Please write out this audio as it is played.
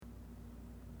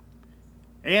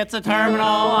It's a Terminal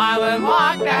Island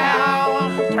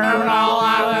lockdown. Terminal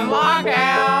Island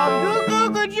lockdown.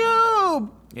 Goo-goo-goo-joob.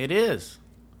 It is.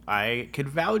 I could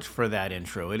vouch for that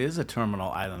intro. It is a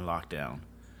Terminal Island lockdown.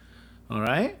 All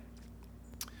right.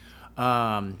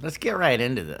 Let's get right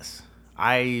into this.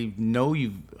 I know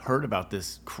you've heard about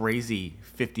this crazy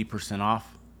 50%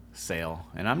 off sale,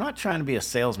 and I'm not trying to be a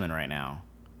salesman right now,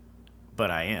 but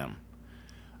I am.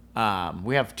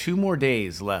 We have 2 more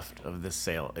days left of this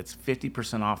sale. It's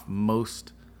 50% off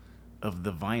most of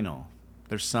the vinyl.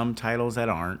 There's some titles that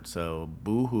aren't, so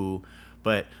boo-hoo.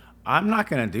 But I'm not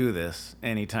going to do this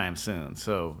anytime soon.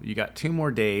 So you got 2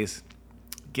 more days.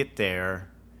 Get there.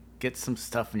 Get some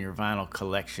stuff in your vinyl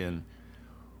collection.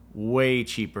 Way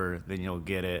cheaper than you'll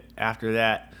get it. After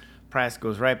that, price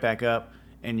goes right back up,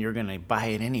 and you're going to buy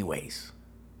it anyways.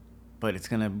 But it's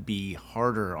going to be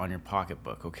harder on your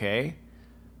pocketbook, okay?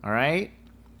 All right?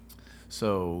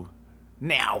 So,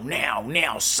 now,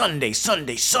 Sunday.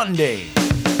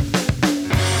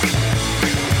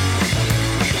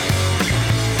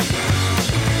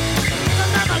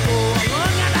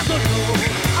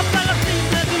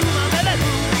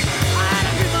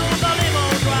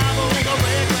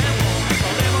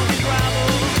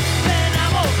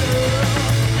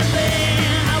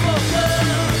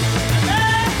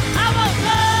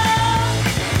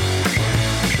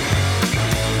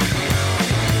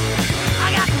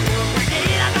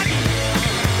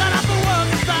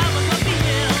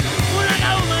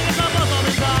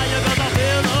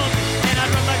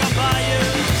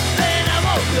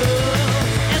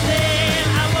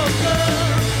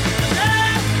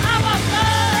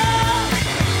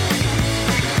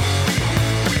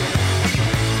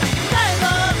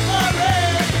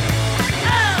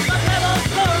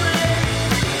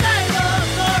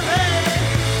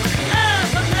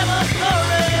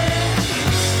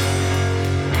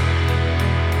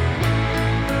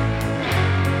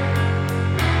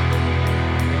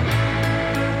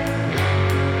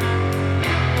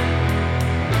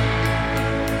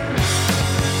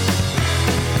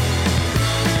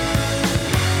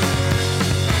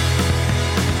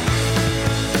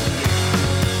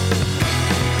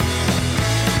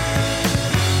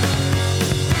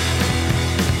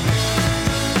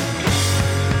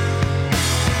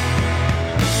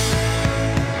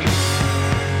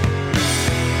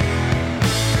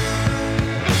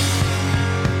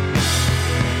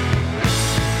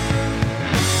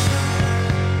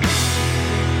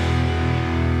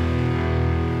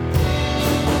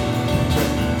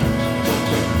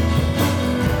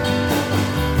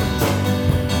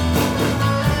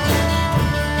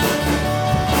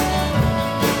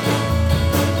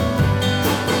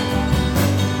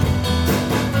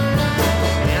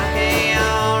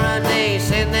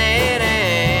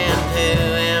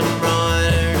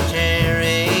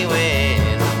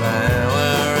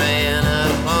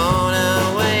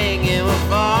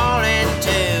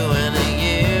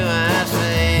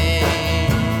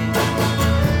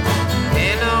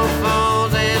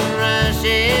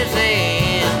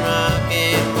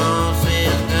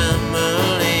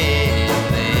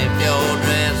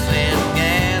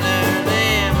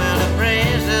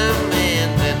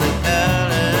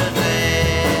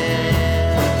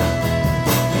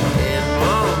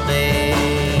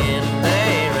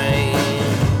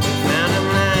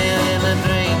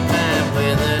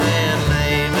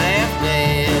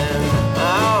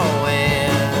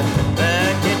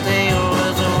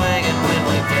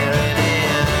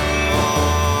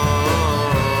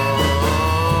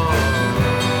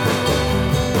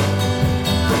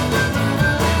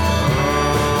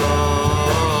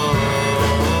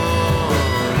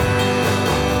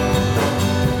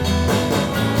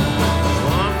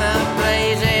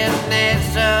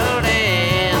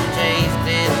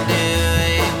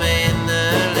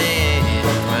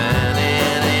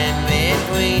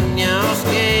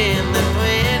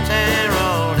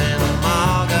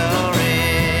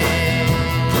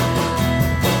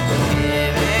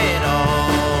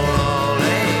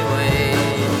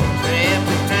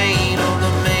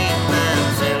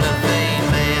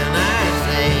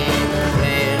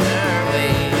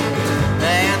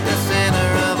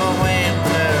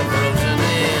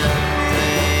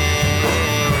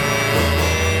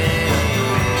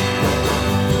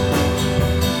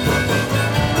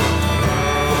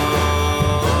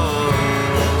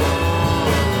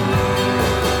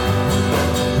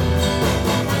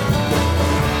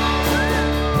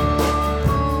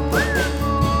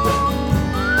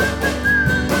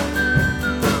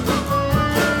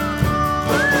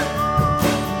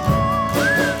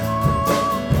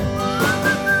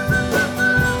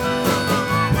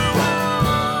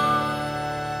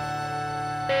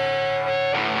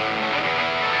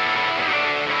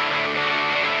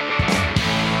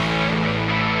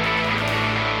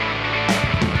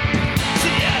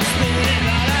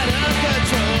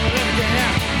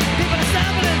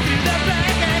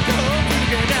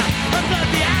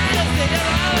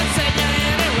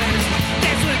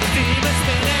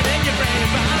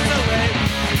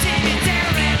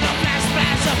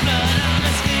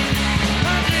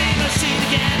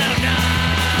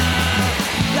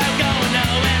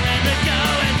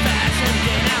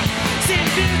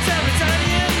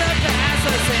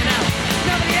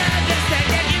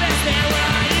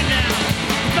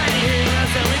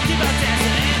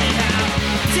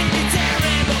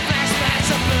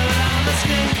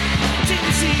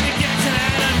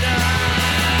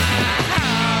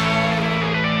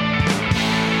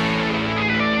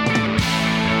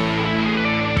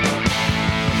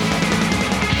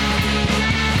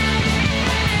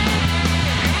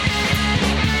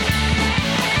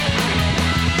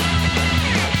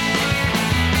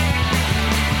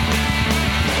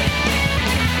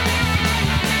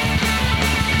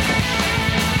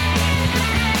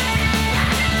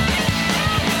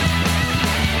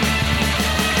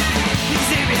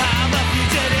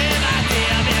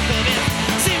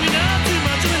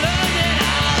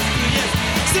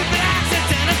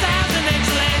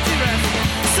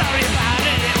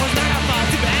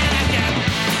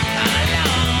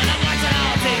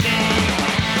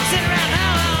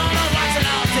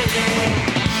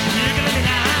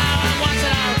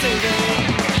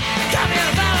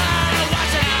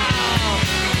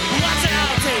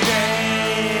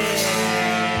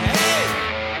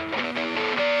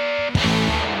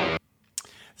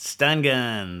 Stun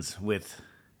Guns with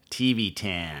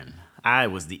TV10. I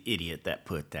was the idiot that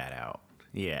put that out.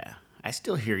 Yeah, I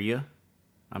still hear you.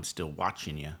 I'm still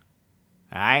watching you.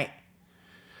 Alright?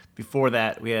 Before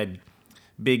that, we had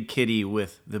Big Kitty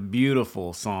with the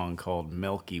beautiful song called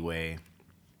Milky Way.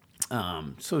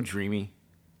 So dreamy.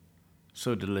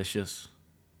 So delicious.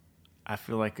 I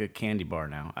feel like a candy bar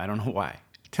now. I don't know why.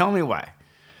 Tell me why.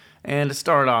 And to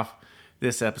start off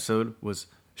this episode was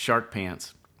Shark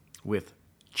Pants with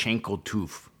Chankle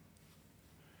Tooth.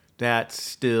 That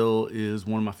still is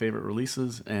one of my favorite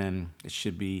releases, and it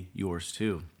should be yours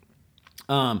too.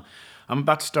 I'm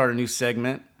about to start a new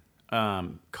segment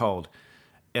called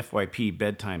FYP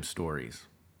Bedtime Stories,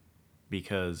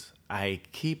 because I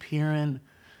keep hearing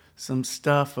some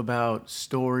stuff about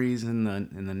stories in the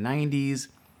 90s.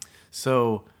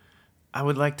 So I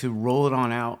would like to roll it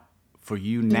on out for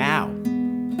you now.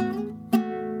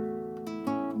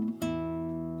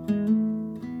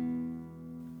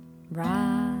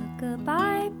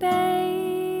 Rock-a-bye,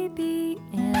 baby.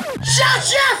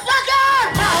 Shut your fuck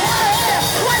up!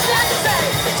 What's that to say?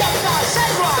 Just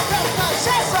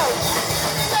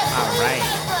All right.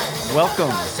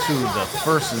 Welcome to the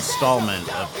first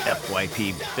installment of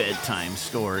FYP Bedtime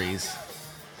Stories.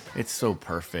 It's so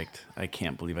perfect. I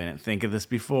can't believe I didn't think of this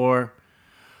before.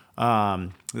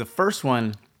 The first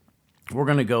one, we're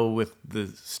going to go with the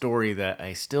story that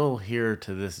I still hear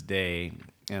to this day.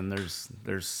 And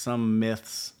there's some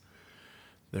myths,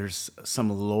 there's some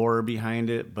lore behind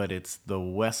it, but it's the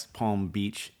West Palm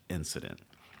Beach incident.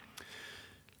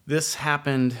 This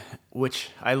happened, which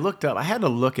I looked up. I had to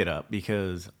look it up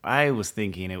because I was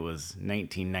thinking it was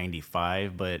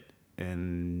 1995, but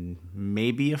in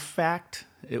maybe a fact,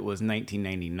 it was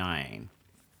 1999,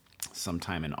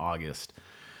 sometime in August.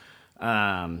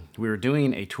 We were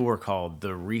doing a tour called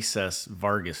the Recess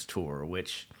Vargas Tour,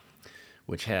 which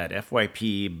had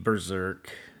FYP,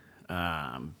 Berserk,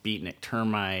 Beatnik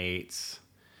Termites.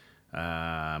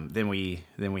 Then we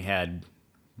had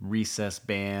Recess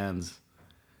bands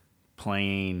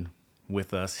playing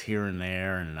with us here and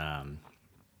there, and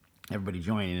everybody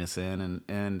joining us in,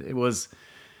 and it was,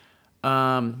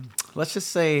 let's just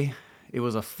say, it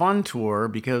was a fun tour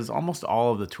because almost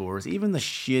all of the tours, even the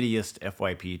shittiest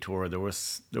FYP tour, there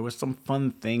was some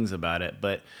fun things about it,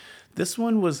 but this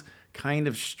one was kind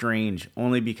of strange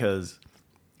only because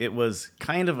it was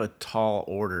kind of a tall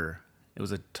order. It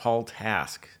was a tall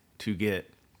task to get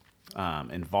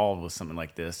involved with something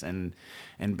like this, and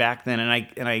back then, and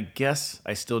I guess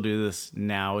I still do this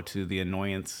now to the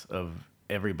annoyance of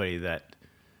everybody that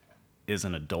is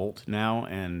an adult now,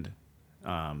 and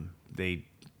they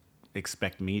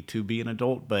expect me to be an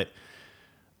adult, but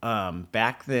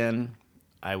back then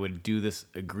I would do this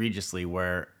egregiously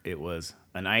where it was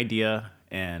an idea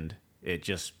and it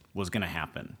just was going to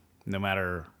happen no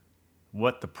matter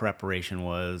what the preparation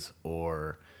was,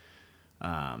 or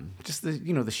just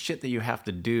the shit that you have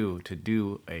to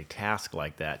do a task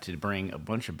like that, to bring a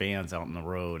bunch of bands out on the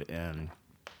road. And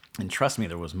trust me,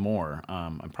 there was more.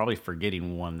 I'm probably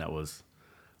forgetting one that was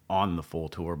on the full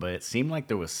tour, but it seemed like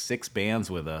there was 6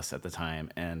 bands with us at the time.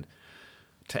 And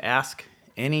to ask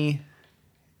any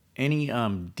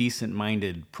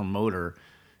decent-minded promoter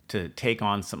to take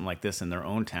on something like this in their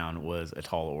own town was a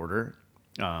tall order.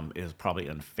 Is probably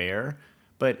unfair,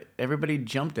 but everybody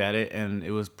jumped at it, and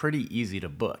it was pretty easy to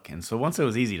book. And so once it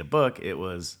was easy to book, it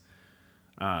was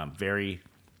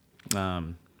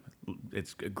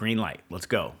it's a green light. Let's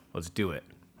go. Let's do it.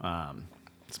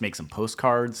 Let's make some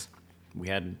postcards. We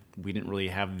didn't really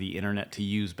have the internet to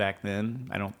use back then,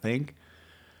 I don't think.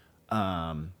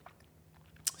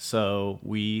 So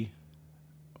we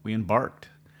embarked,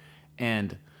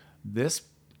 and this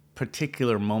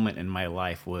particular moment in my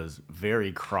life was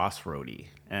very crossroady.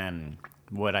 And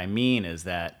what I mean is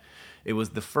that it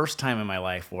was the first time in my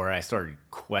life where I started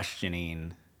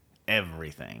questioning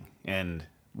everything, and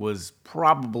was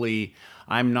probably,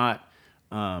 I'm not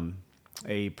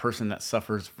a person that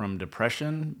suffers from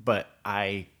depression, but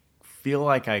I feel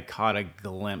like I caught a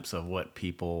glimpse of what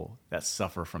people that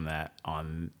suffer from that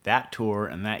on that tour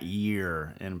and that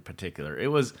year in particular. It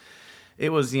was,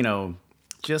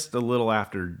 just a little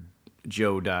after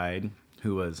Joe died,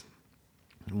 who was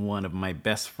one of my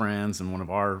best friends and one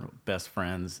of our best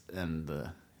friends in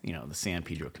the San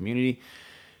Pedro community.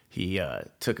 He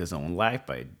took his own life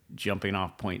by jumping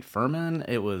off Point Furman.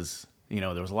 It was, there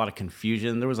was a lot of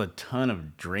confusion. There was a ton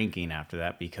of drinking after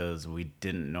that because we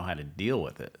didn't know how to deal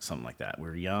with it, something like that. We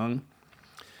were young.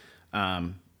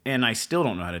 And I still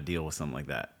don't know how to deal with something like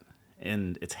that.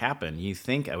 And it's happened. You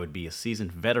think I would be a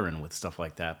seasoned veteran with stuff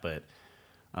like that, but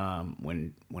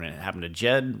when it happened to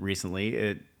Jed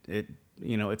recently,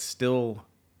 it's still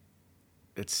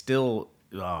it still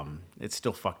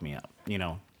fucked me up. You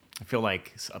know, I feel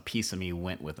like a piece of me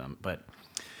went with them. But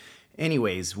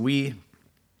anyways, we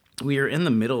are in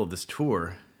the middle of this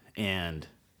tour, and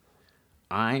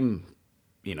I'm,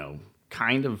 you know,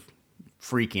 kind of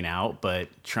freaking out, but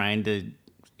trying to,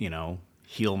 you know,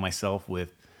 heal myself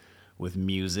with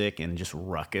music and just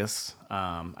ruckus.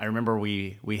 I remember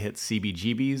we hit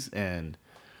CBGB's, and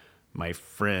my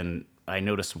friend, I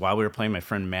noticed while we were playing, my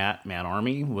friend Matt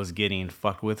Army was getting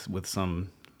fucked with some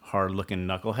hard looking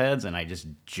knuckleheads, and I just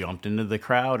jumped into the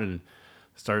crowd and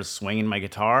started swinging my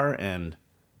guitar, and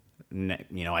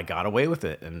you know, I got away with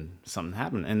it, and something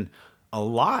happened. And a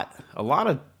lot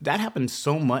of that happened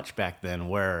so much back then,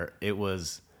 where it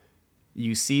was,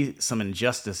 you see some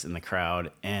injustice in the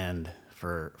crowd, and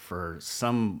for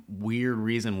some weird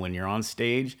reason, when you're on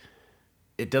stage,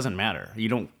 it doesn't matter. You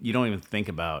don't even think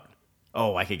about,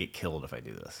 oh, I could get killed if I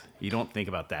do this. You don't think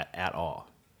about that at all.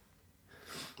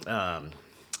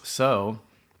 So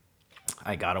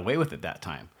I got away with it that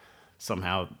time.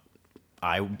 Somehow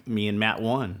me and Matt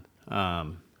won.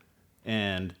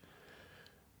 And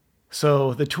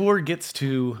so the tour gets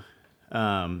to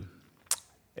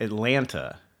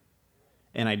Atlanta,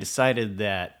 and I decided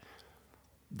that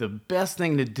the best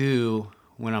thing to do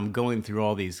when I'm going through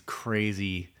all these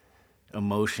crazy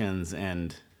emotions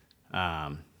and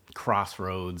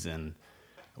crossroads and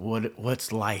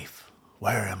what's life?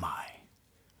 Where am I?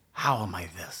 How am I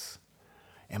this?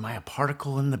 Am I a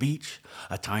particle in the beach?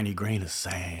 A tiny grain of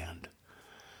sand?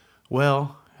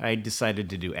 Well, I decided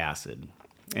to do acid.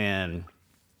 And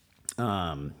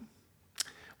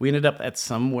we ended up at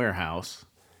some warehouse,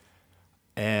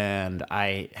 and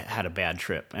I had a bad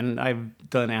trip. And I've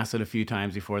done acid a few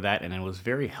times before that, and it was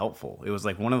very helpful. It was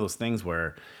like one of those things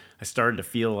where I started to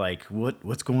feel like,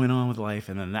 what's going on with life?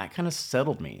 And then that kind of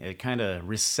settled me. It kind of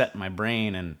reset my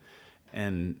brain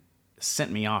and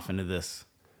sent me off into this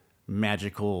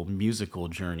magical musical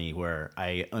journey where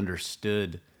I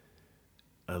understood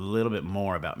a little bit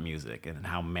more about music and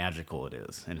how magical it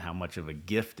is and how much of a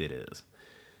gift it is.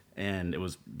 And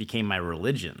became my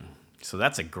religion. So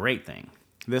that's a great thing.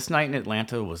 This night in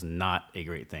Atlanta was not a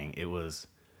great thing. It was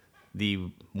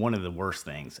one of the worst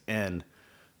things. And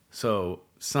so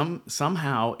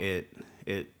somehow it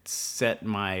set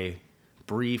my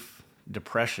brief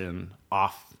depression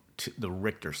off to the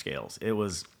Richter scales. It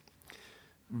was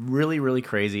really, really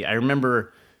crazy. I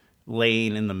remember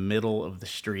laying in the middle of the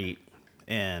street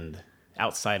and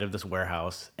outside of this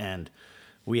warehouse, and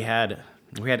we had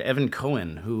Evan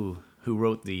Cohen, who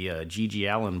wrote the Gigi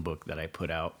Allen book that I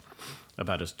put out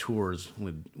about his tours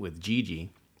with Gigi.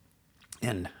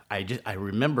 And I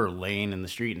remember laying in the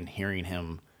street and hearing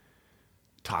him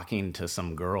talking to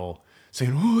some girl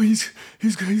saying, "Oh, he's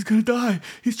gonna die.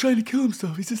 He's trying to kill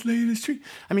himself. He's just laying in the street."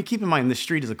 I mean, keep in mind, the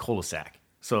street is a cul-de-sac.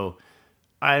 So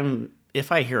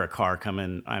if I hear a car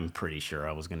coming, I'm pretty sure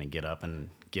I was gonna get up and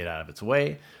get out of its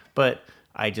way. But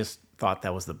I just thought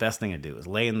that was the best thing to do, is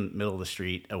lay in the middle of the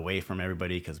street away from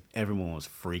everybody, because everyone was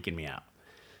freaking me out.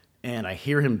 And I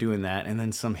hear him doing that, and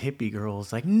then some hippie girl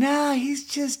is like, "Nah, he's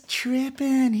just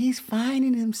tripping. He's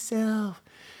finding himself."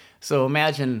 So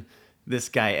imagine this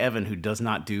guy, Evan, who does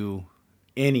not do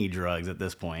any drugs at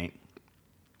this point,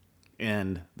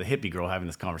 and the hippie girl having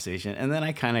this conversation. And then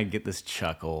I kind of get this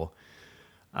chuckle.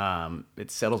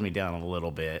 It settles me down a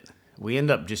little bit. We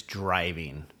end up just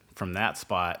driving from that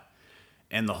spot,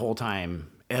 and the whole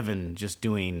time, Evan just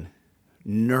doing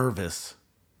nervous,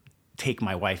 "take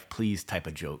my wife, please" type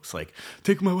of jokes. Like,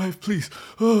 "Take my wife, please,"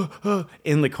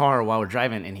 in the car while we're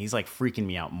driving. And he's like freaking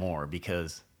me out more,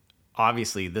 because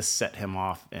obviously this set him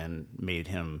off and made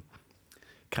him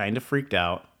kind of freaked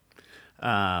out.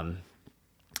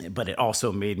 But it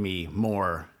also made me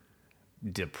more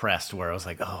depressed, where I was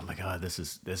like, "Oh my God, this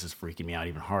is freaking me out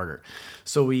even harder."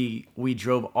 So we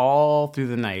drove all through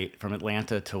the night from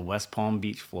Atlanta to West Palm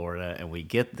Beach, Florida, and we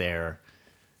get there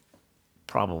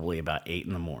probably about 8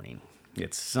 in.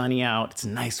 It's sunny out, it's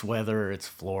nice weather, it's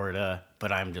Florida,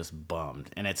 but I'm just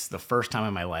bummed. And it's the first time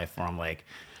in my life where I'm like,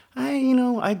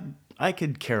 I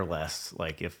could care less,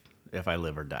 like, if I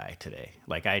live or die today.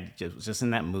 Like, I was just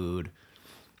in that mood.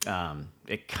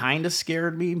 It kind of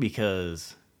scared me,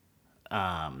 because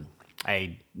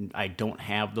I don't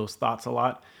have those thoughts a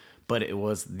lot, but it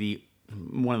was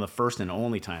one of the first and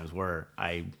only times where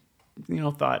I,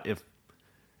 thought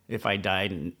if I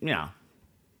died,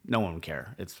 no one would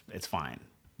care. It's fine.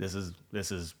 This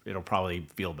is it'll probably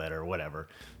feel better or whatever.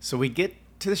 So we get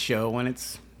to the show, and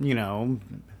it's,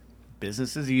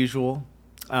 business as usual,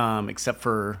 except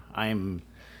for I'm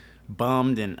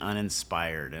bummed and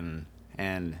uninspired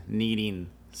and needing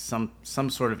some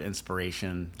sort of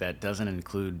inspiration that doesn't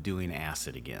include doing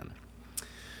acid again.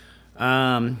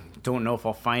 Don't know if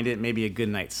I'll find it. Maybe a good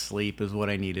night's sleep is what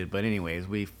I needed. But anyways,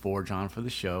 we forge on for the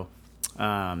show.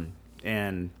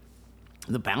 And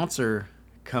the bouncer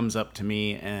comes up to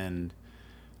me, and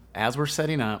as we're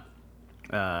setting up,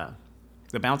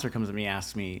 the bouncer comes to me,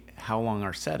 asks me how long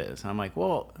our set is. And I'm like,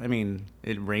 well, I mean,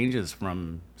 it ranges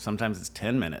from, sometimes it's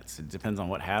 10 minutes. It depends on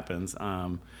what happens.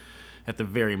 At the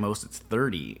very most, it's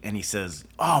 30. And he says,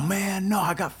 oh, man, no,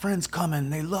 I got friends coming.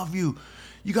 They love you.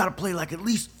 You got to play like at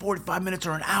least 45 minutes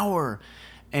or an hour.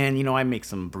 And, you know, I make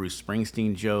some Bruce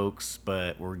Springsteen jokes,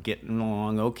 but we're getting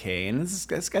along okay. And this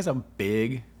guy's a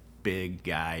big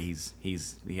guy. He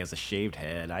has a shaved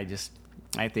head.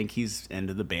 I think he's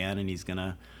into the band, and he's going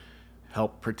to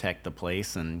help protect the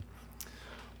place, and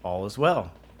all is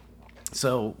well.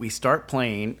 So we start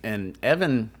playing, and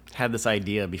Evan had this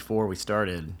idea before we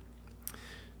started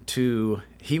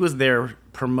he was there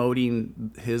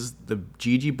promoting the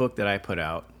Gigi book that I put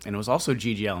out, and it was also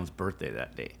Gigi Allen's birthday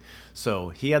that day. So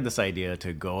he had this idea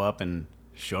to go up and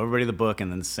show everybody the book and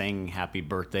then sing happy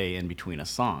birthday in between a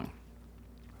song.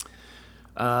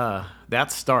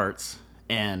 That starts,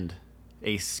 and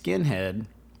a skinhead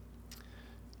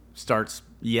starts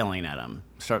yelling at him,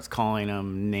 starts calling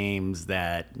him names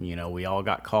that, you know, we all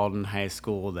got called in high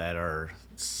school that are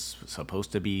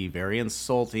supposed to be very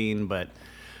insulting, but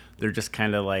they're just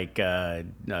kind of like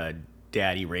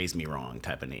daddy raised me wrong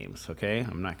type of names, okay?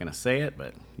 I'm not going to say it,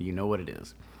 but you know what it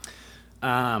is.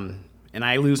 And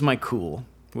I lose my cool,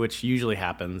 which usually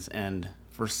happens, and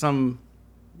for some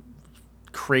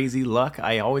crazy luck,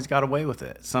 I always got away with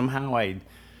it. Somehow I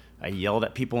yelled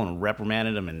at people and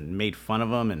reprimanded them and made fun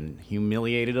of them and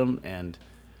humiliated them, and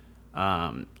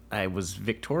I was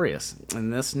victorious.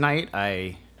 And this night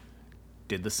I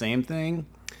did the same thing,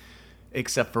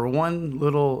 except for one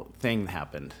little thing that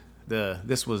happened.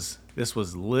 This was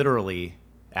literally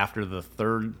after the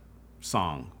third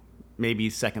song, maybe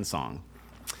second song.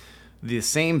 The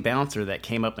same bouncer that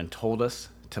came up and told us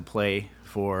to play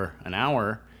for an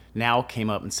hour now came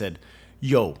up and said,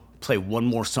 yo, play one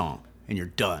more song and you're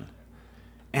done.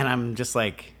 And I'm just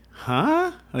like,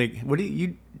 huh? Like, what do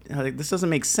you like, this doesn't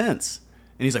make sense.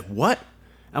 And he's like, what?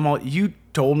 I'm all, you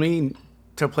told me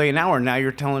to play an hour, now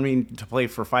you're telling me to play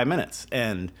for 5 minutes.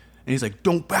 And he's like,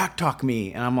 don't backtalk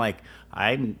me. And I'm like,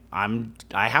 I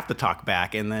have to talk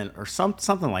back, and then, or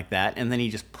something like that. And then he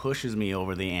just pushes me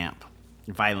over the amp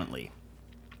violently.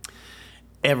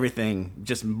 Everything,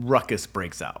 just ruckus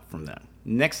breaks out from them.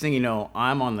 Next thing you know,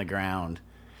 I'm on the ground.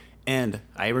 And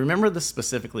I remember this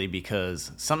specifically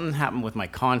because something happened with my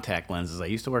contact lenses. I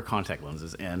used to wear contact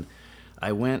lenses, and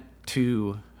I went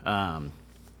to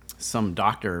some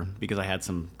doctor because I had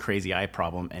some crazy eye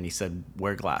problem, and he said,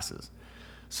 wear glasses.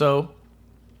 So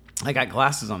I got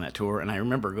glasses on that tour, and I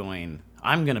remember going,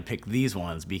 I'm going to pick these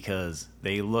ones because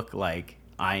they look like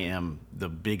I am the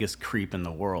biggest creep in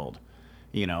the world.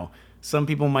 You know, some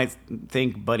people might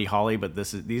think Buddy Holly, but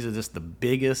these are just the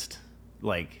biggest,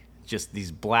 like, just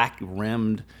these black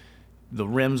rimmed. The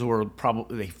rims were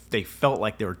probably, they felt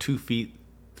like they were 2 feet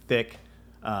thick.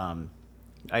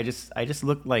 I just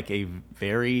looked like a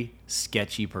very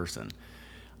sketchy person.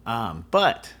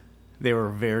 But they were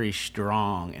very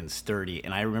strong and sturdy.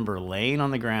 And I remember laying on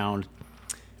the ground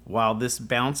while this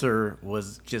bouncer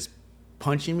was just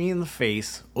punching me in the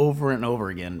face over and over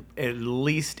again, at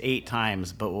least 8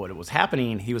 times. But what was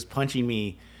happening, he was punching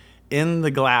me in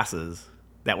the glasses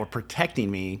that were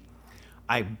protecting me.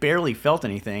 I barely felt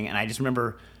anything, and I just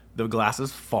remember the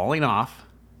glasses falling off,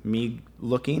 me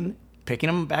looking, picking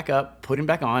them back up, putting them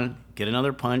back on, get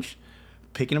another punch,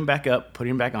 picking them back up,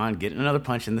 putting them back on, getting another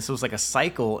punch. And this was like a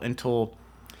cycle until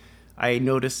I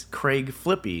noticed Craig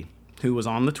Flippy, who was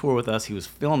on the tour with us. He was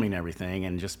filming everything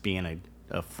and just being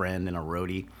a friend and a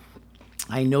roadie.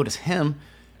 I noticed him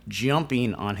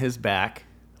jumping on his back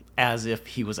as if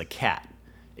he was a cat.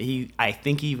 I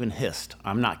think he even hissed.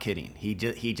 I'm not kidding. He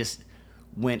just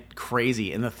went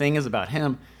crazy. And the thing is about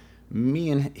him,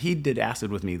 he did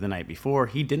acid with me the night before.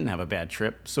 He didn't have a bad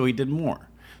trip, so he did more.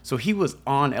 So he was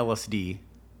on LSD,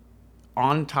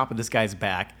 on top of this guy's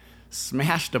back,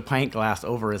 smashed a pint glass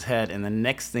over his head, and the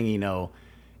next thing you know,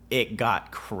 it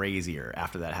got crazier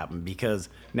after that happened, because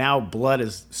now blood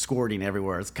is squirting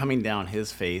everywhere. It's coming down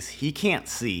his face. He can't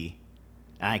see.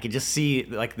 And I could just see,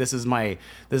 like, this is my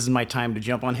time to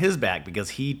jump on his back, because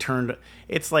he turned.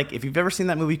 It's like, if you've ever seen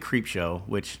that movie Creepshow,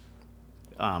 which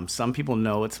some people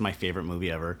know it's my favorite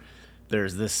movie ever,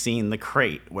 there's this scene, The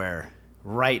Crate, where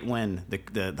right when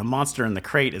the monster in the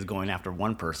crate is going after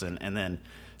one person, and then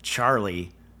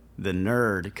Charlie, the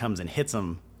nerd, comes and hits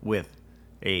him with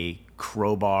a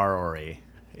crowbar or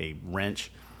a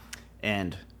wrench,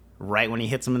 and right when he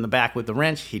hits him in the back with the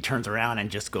wrench, he turns around and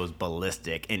just goes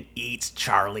ballistic and eats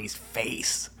Charlie's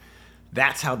face.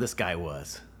 That's how this guy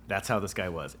was.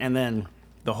 And then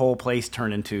the whole place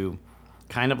turned into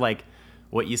kind of like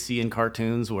what you see in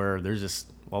cartoons, where there's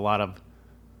just a lot of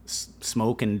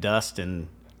smoke and dust and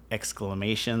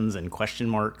exclamations and question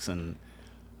marks and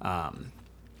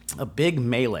a big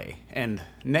melee. And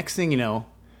next thing you know,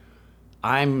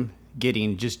 I'm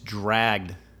getting just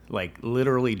dragged, like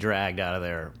literally dragged out of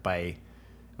there by,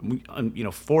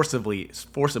 forcibly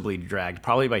dragged,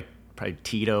 probably by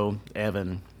Tito,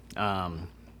 Evan, no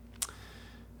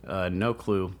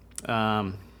clue.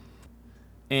 And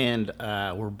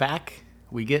we're back.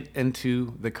 We get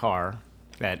into the car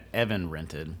that Evan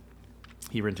rented.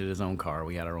 He rented his own car.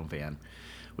 We had our own van.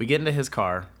 We get into his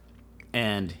car,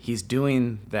 and he's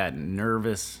doing that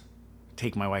nervous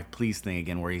 "take my wife please" thing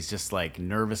again, where he's just like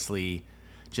nervously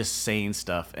just saying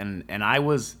stuff. And I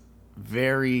was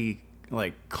very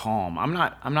like calm. I'm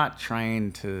not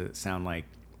trying to sound like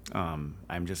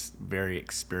I'm just very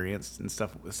experienced and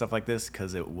stuff like this,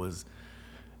 because it was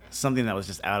something that was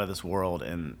just out of this world,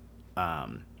 and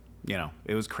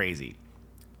it was crazy.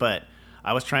 But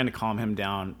I was trying to calm him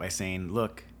down by saying,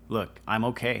 look, I'm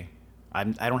okay. I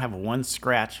don't have one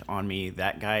scratch on me.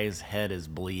 That guy's head is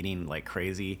bleeding like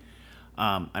crazy.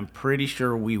 I'm pretty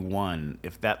sure we won.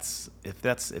 If there's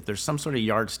some sort of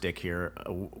yardstick here,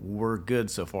 we're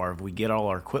good so far. If we get all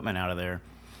our equipment out of there,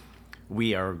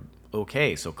 we are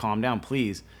okay. So calm down,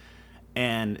 please.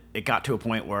 And it got to a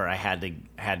point where I had to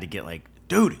get like,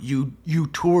 dude, you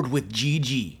toured with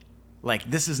Gigi.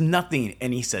 Like, this is nothing.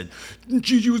 And he said,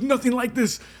 Gigi was nothing like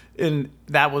this. And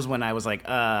that was when I was like,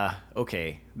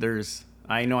 okay,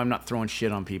 I know I'm not throwing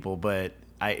shit on people, but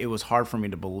it was hard for me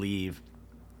to believe.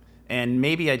 And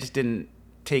maybe I just didn't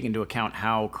take into account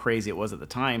how crazy it was at the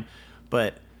time,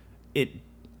 but it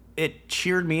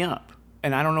cheered me up.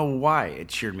 And I don't know why it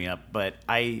cheered me up, but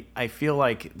I feel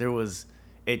like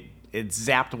it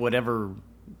zapped whatever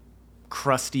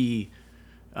crusty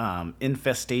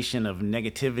infestation of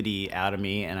negativity out of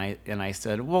me, and I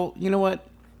said, well, you know what?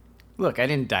 Look, I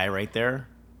didn't die right there.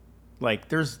 Like,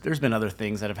 there's been other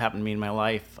things that have happened to me in my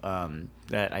life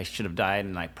that I should have died,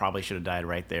 and I probably should have died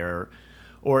right there,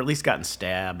 or at least gotten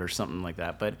stabbed or something like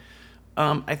that. But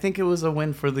I think it was a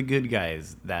win for the good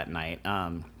guys that night.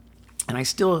 And I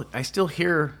still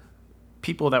hear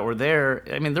people that were there.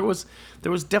 I mean, there was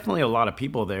definitely a lot of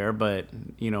people there, but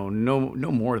no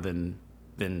more than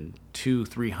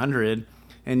 200-300,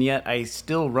 and yet I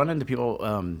still run into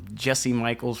people. Jesse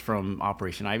Michaels from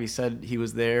Operation Ivy said he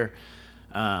was there.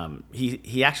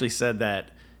 He actually said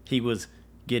that he was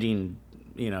getting,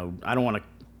 I don't want to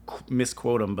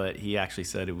misquote him, but he actually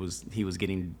said he was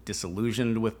getting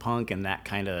disillusioned with punk, and that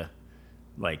kind of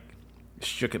like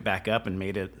shook it back up and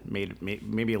made it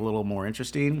maybe a little more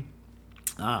interesting.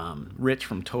 Rich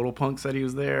from Total Punk said he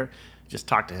was there. Just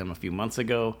talked to him a few months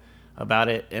ago about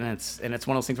it, and it's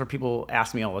one of those things where people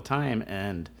ask me all the time,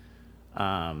 and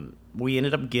we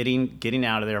ended up getting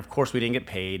out of there. Of course, we didn't get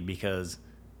paid because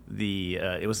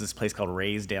it was this place called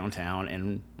Ray's downtown,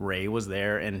 and Ray was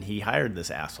there, and he hired this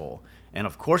asshole, and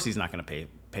of course he's not going to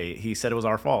pay. He said it was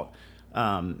our fault,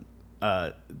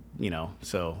 so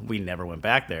we never went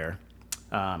back there.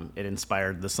 It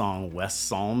inspired the song West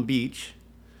Palm Beach,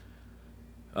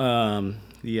 the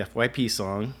FYP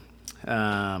song.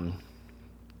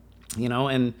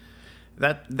 And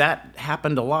that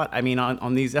happened a lot. I mean,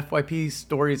 on these FYP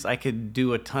stories, I could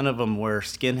do a ton of them where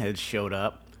skinheads showed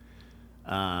up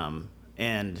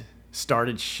and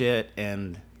started shit,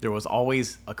 and there was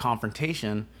always a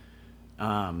confrontation,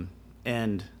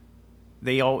 and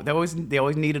they always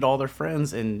needed all their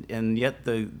friends, and yet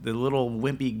the little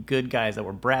wimpy good guys that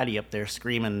were bratty up there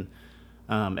screaming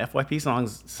FYP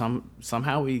songs,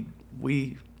 somehow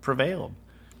we prevailed.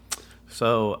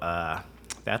 So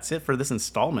that's it for this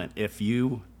installment. If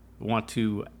you want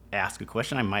to ask a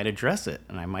question, I might address it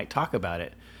and I might talk about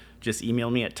it. Just email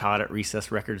me at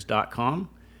todd@recessrecords.com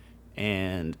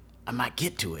and I might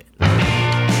get to it.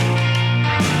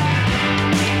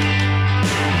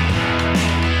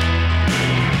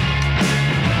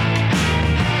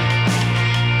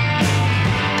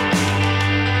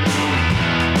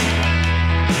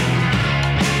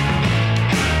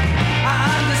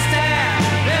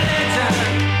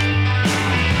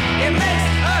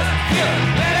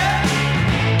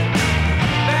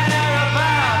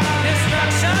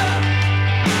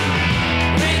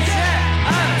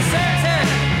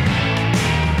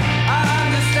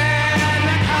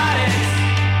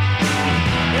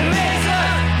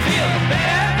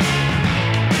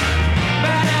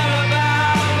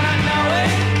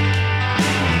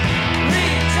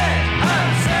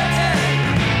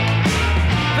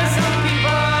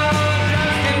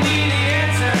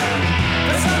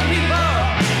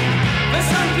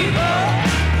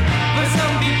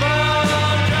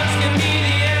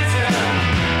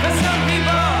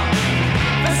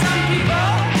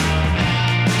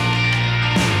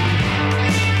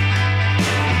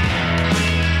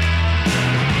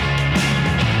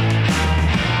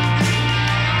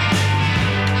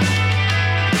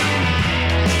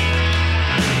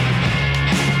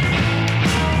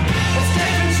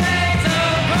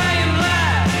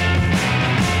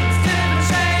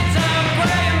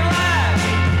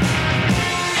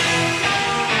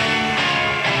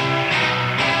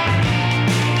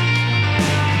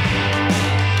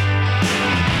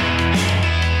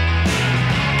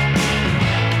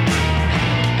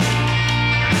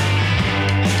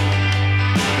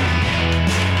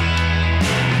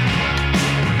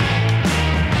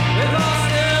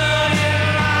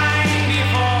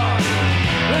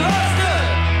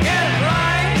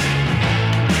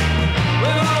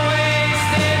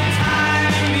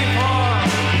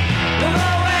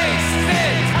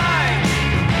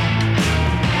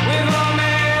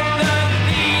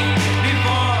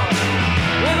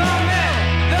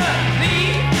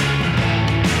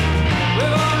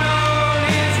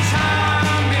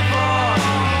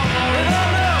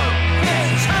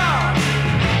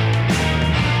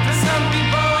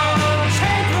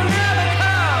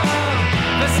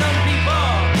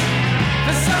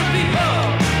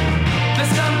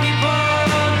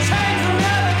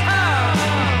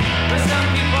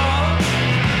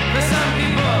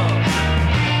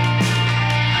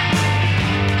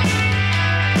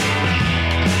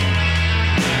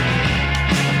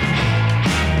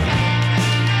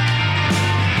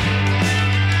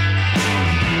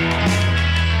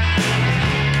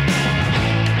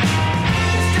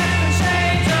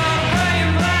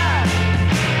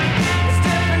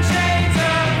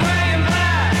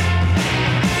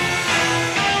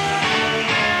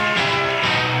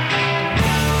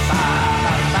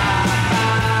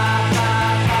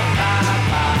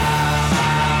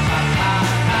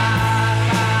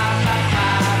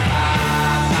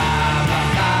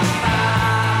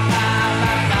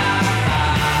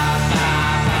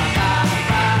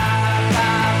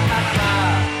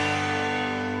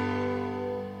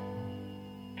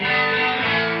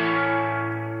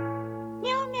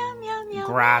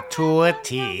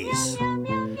 gratuities.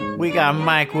 We got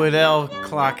Mike Waddell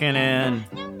clocking in,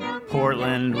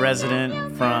 Portland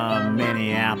resident from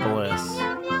Minneapolis.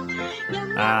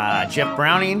 Jeff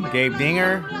Browning, Gabe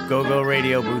Dinger, Go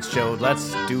Radio Boots Show.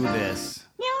 Let's do this.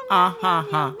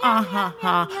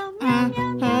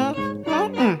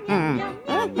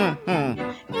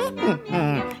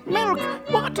 Milk,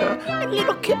 water, and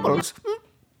little kibbles.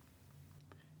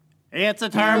 It's a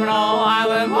Terminal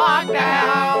Island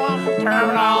lockdown.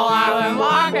 Terminal Island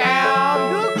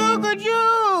lockdown. Goo goo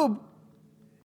goo.